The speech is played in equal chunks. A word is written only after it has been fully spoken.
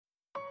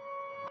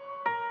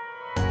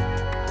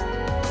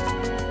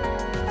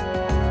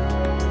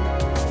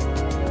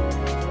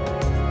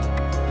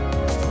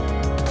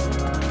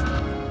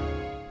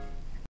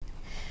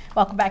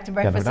Welcome back to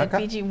Breakfast at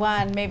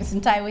PG1. Mavis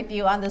and Ty with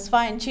you on this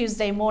fine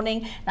Tuesday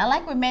morning. Now,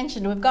 like we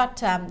mentioned, we've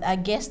got a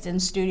guest in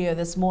studio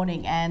this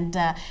morning and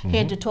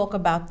here to talk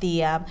about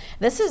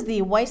this is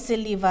the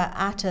Waisiliva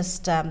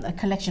Artist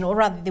Collection, or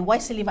rather the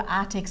Waisiliva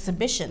Art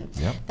Exhibition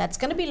that's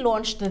going to be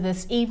launched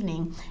this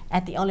evening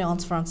at the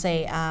Alliance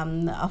Francaise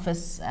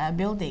office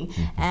building.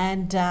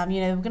 And,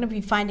 you know, we're going to be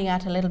finding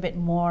out a little bit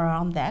more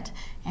on that.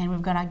 And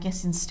we've got our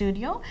guest in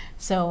studio.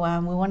 So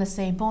we want to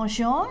say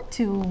bonjour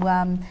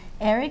to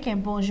Eric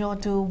and bonjour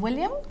to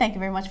William. Thank you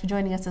very much for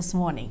joining us this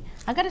morning.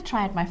 I'm going to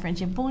try it, my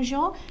friendship.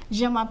 Bonjour,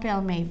 je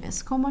m'appelle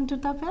Mavis. Comment tu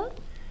t'appelles?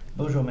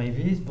 Bonjour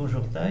Mavis,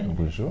 bonjour Ty.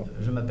 Bonjour.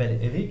 Je m'appelle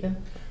Eric.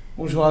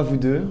 Bonjour à vous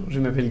deux, je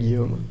m'appelle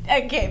Guillaume.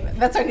 Okay,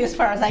 that's only as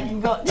far as I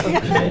can go.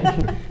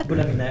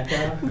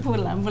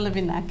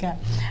 Bulavinaka.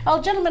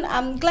 Well, gentlemen,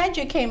 I'm glad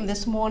you came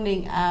this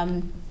morning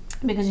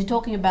because you're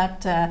talking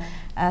about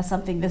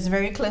something that's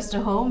very close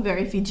to home,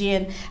 very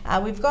Fijian.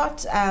 We've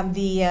got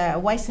the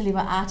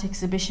Waisiliva Art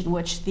Exhibition,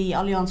 which the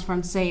Alliance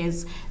Francaise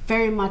is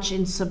very much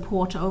in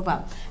support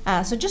over.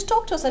 So just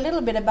talk to us a little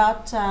bit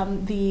about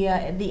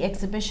the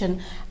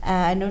exhibition.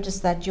 I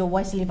noticed that your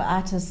Waisiliva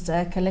Artist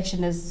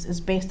collection is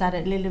based out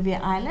at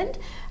Lilivia Island,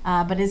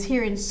 but is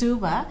here in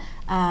Suva.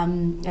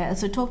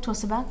 So talk to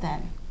us about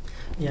that.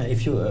 Yeah,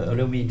 if you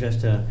allow me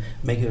just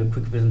make a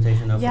quick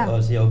presentation of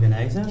the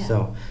organizer. Yeah.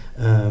 So,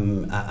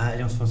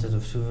 Alliance Francaise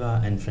de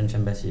Suva and French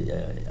Embassy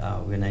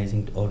are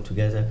organizing all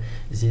together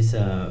this,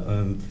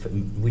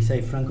 we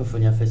say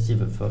Francophonia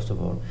Festival, first of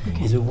all.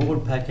 Okay. It's a whole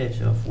package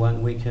of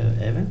 1 week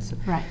events.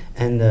 Right.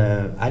 And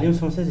Alliance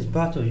Francaise is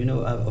part of,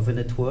 of a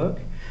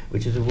network,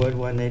 which is a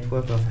worldwide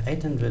network of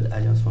 800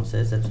 Alliance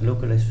Francaise, that's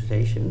local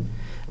association,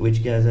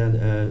 which gathered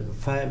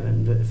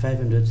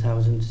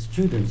 500,000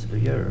 students a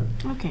year,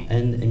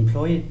 and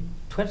employed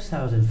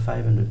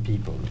 12,500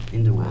 people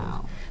in the world.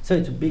 Wow. So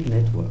it's a big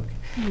network.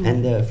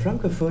 And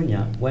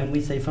Francophonia, when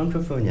we say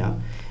Francophonia,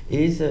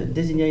 is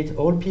designate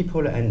all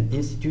people and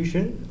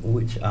institutions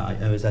which are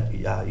that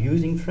are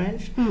using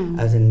French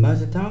as a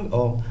mother tongue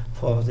or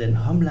for their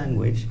home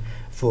language,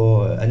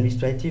 for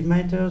administrative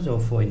matters or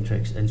for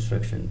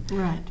instruction.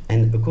 Right.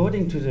 And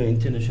according to the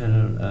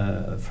International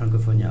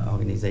Francophonia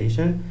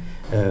Organization,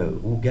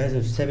 who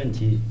gathers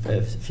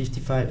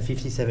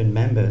 57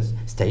 members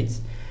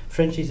states,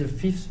 French is the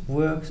 5th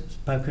worst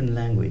spoken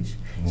language.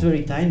 It's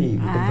very tiny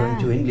compared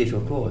to English,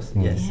 of course.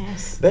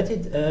 Yes. But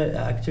it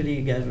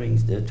actually gathering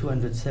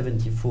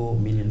 274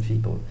 million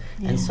people.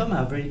 And some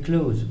are very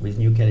close with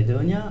New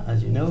Caledonia,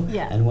 as you know,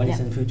 and Wallis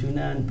and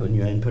Futuna and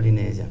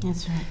Polynesia.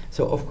 That's right.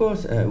 So of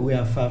course we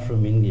are far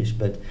from English,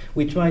 but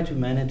we try to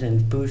manage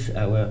and push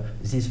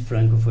this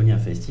Francophonia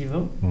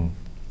Festival.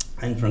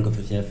 And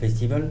Francophonia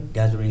Festival,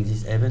 gathering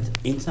this event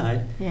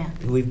inside,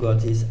 we've got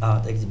this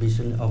art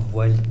exhibition of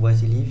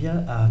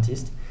Waisiliva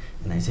artists,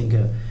 and I think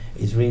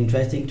it's really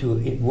interesting to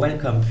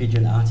welcome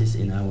Fijian artists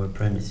in our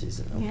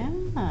premises.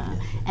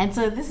 And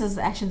so this is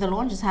actually, the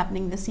launch is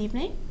happening this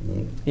evening?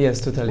 Yes,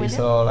 totally.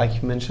 So like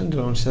you mentioned,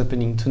 the launch is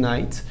happening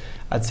tonight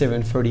at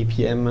 7:30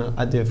 p.m.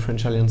 at the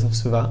French Alliance of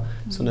Suva.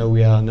 So now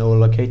we are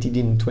located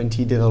in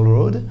 20 Desveoux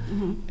Road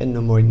and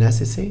no more in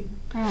Nassese.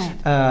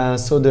 Right.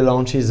 So the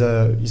launch is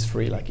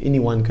free, like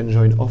anyone can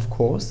join, of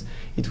course.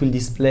 It will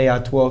display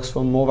artworks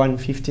from more than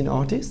 15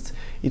 artists.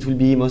 It will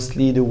be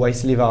mostly the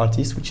Waisiliva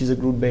artists, which is a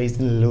group based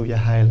in Lilivia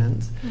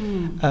Island.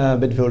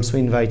 But we also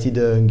invited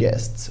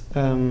guests,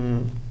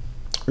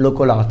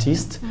 local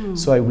artists.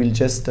 So I will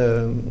just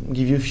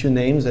give you a few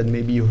names that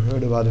maybe you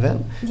heard about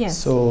them. Yes.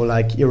 So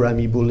like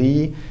Irami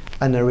Buli,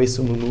 Anare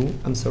Sumumu,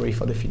 I'm sorry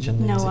for the Fijian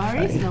names. No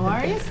worries, no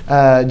worries.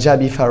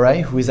 Jabi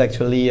Farai, who is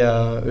actually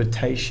a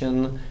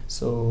Tahitian,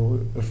 so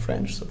a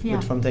French,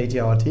 but from Tahiti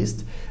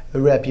artist.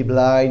 Rapi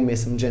Blind,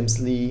 Mason James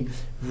Lee,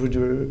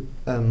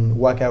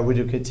 Waka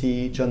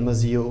Rudukati, John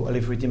Mozio,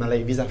 Alifriti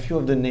Malay. These are a few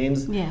of the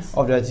names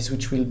of the artists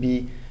which will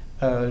be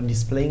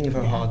displaying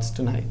their arts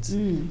tonight.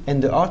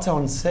 And the arts are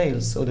on sale,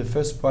 so the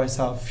first price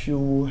are a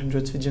few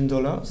hundred Fijian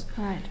dollars.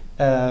 Right.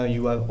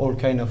 You have all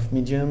kind of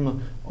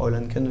medium, oil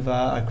and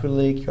canvas,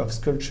 acrylic, you have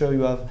sculpture,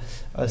 you have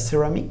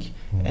ceramic,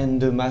 and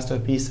the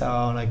masterpiece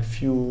are like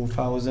few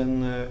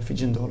thousand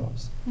Fijian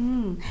dollars.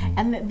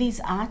 And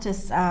these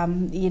artists,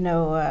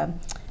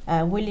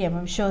 William,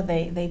 I'm sure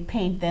they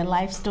paint their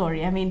life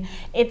story. I mean,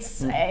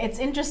 it's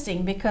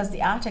interesting because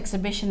the art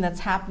exhibition that's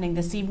happening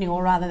this evening,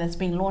 or rather that's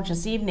being launched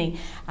this evening,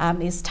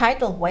 is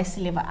titled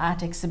Waisiliva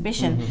Art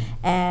Exhibition,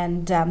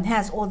 and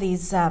has all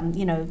these,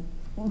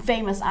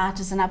 famous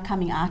artists and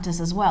upcoming artists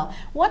as well.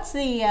 What's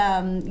the,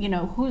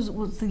 who's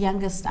the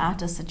youngest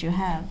artist that you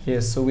have?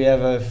 Yes, so we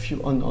have a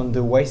few on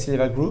the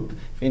Waisiliva group.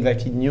 We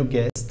invited new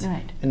guests,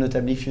 and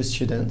notably few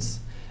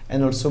students,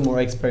 and also more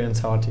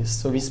experienced artists.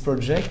 So this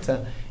project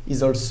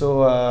is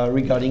also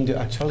regarding the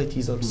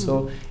actualities,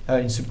 also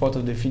in support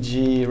of the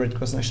Fiji Red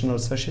Cross National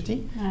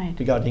Society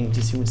regarding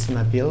TC Winston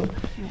Appeal,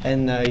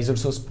 and is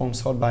also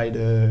sponsored by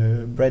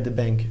the Bread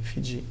Bank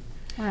Fiji.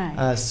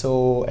 Right.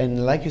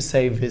 And like you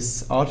say,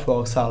 these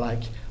artworks are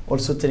like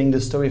also telling the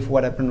story of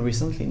what happened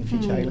recently in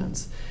Fiji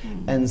Islands.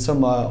 And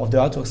some of the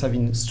artworks have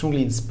been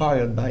strongly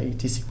inspired by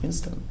T.C.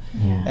 Winston.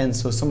 And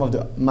so some of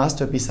the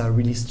masterpieces are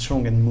really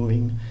strong and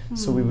moving.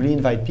 So we really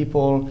invite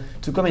people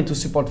to come and to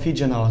support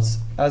Fijian arts,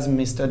 as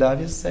Mr.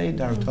 Davias said,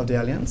 director of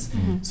the Alliance.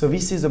 So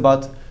this is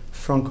about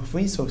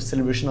Francophonie, so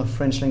celebration of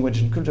French language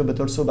and culture, but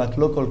also about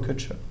local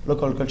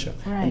culture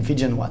and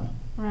Fijian one.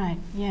 Right,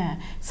 yeah.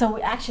 So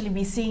we'll actually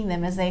be seeing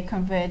them as they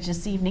converge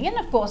this evening. And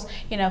of course,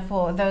 you know,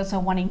 for those who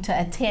are wanting to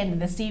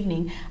attend this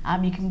evening,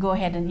 you can go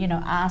ahead and, you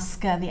know,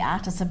 ask the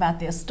artists about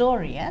their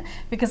story, yeah?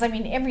 Because, I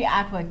mean, every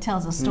artwork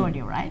tells a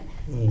story, right?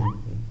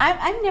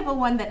 I'm never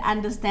one that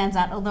understands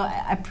art, although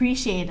I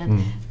appreciate it,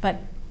 but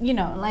you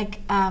know, like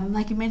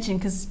you mentioned,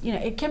 because you know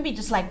it can be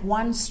just like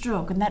one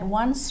stroke, and that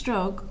one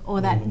stroke,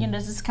 or that you know,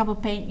 just a cup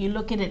of paint. You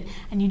look at it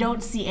and you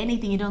don't see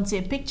anything, you don't see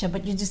a picture,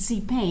 but you just see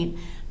paint.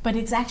 But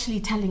it's actually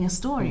telling a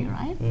story,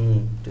 right?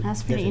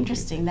 That's pretty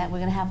interesting. That we're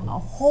going to have a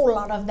whole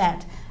lot of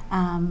that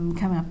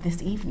coming up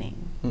this evening.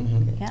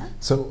 Yeah.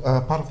 So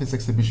part of this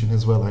exhibition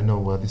as well, I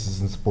know this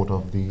is in support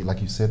of the,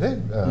 like you said,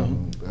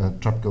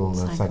 tropical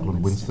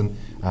cyclone Winston.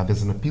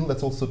 There's an appeal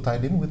that's also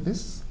tied in with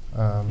this.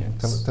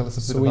 Tell us a bit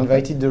so we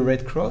invited the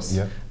Red Cross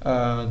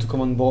to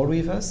come on board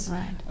with us,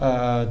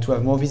 to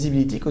have more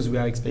visibility, because we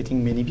are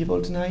expecting many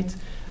people tonight.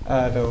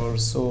 There are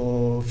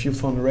also a few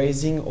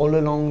fundraising all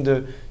along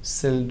the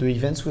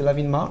events we'll have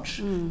in March,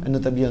 and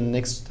notably on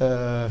next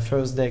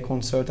Thursday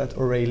concert at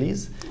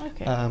O'Reilly's.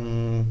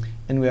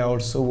 And we are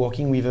also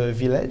working with a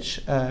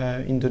village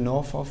in the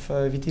north of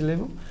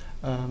Waisiliva.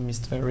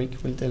 Mr.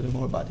 Eric will tell you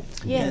more about it.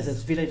 Yes,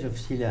 that's village of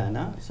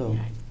Silana, so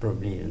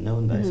probably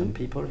known by some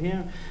people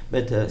here.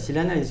 But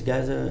Silana is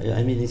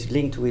it's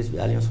linked with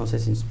Alliance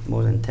Francaise since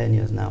more than 10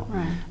 years now.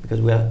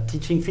 Because we are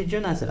teaching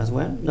Fijian as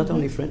well, not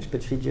only French,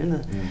 but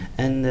Fijian.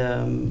 And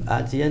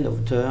at the end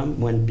of term,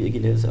 when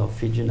beginners of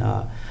Fijian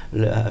are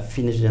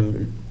finish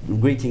them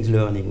greetings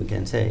learning, we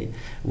can say,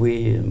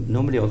 we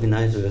normally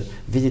organize a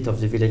visit of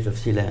the village of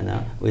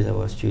Silana with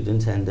our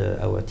students, and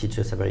our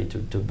teachers are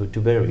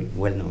very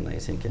well known, I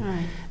think.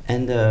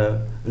 And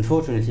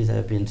unfortunately they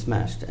have been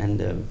smashed and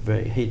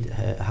very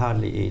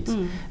hardly hit.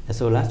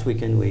 So last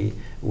weekend we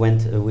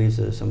went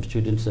with some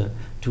students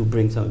to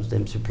bring some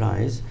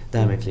supplies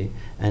directly,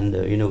 and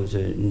you know,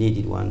 the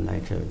needed one,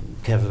 like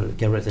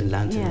kerosene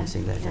lantern and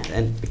things like that.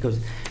 And because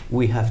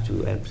we have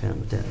to help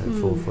them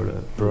for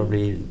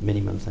probably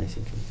many months, I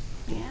think.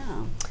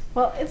 Yeah.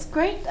 Well, it's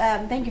great.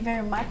 Thank you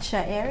very much,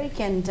 Eric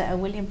and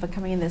William, for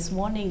coming in this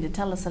morning to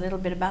tell us a little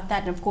bit about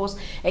that. And of course,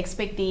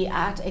 expect the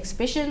art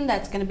exhibition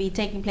that's going to be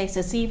taking place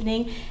this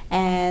evening.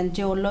 And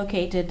you're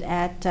located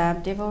at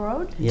Desveoux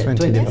Road? Yeah,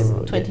 20 Desveoux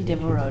Road. 20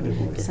 Desveoux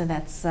Road. So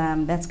that's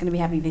going to be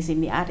happening this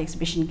evening, the art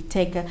exhibition.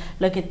 Take a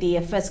look at the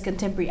first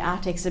contemporary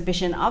art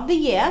exhibition of the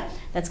year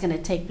that's going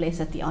to take place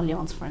at the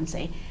Alliance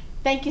Francaise.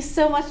 Thank you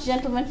so much,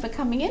 gentlemen, for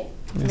coming in.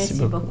 Merci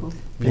beaucoup.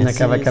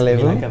 Merci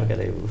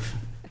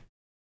beaucoup.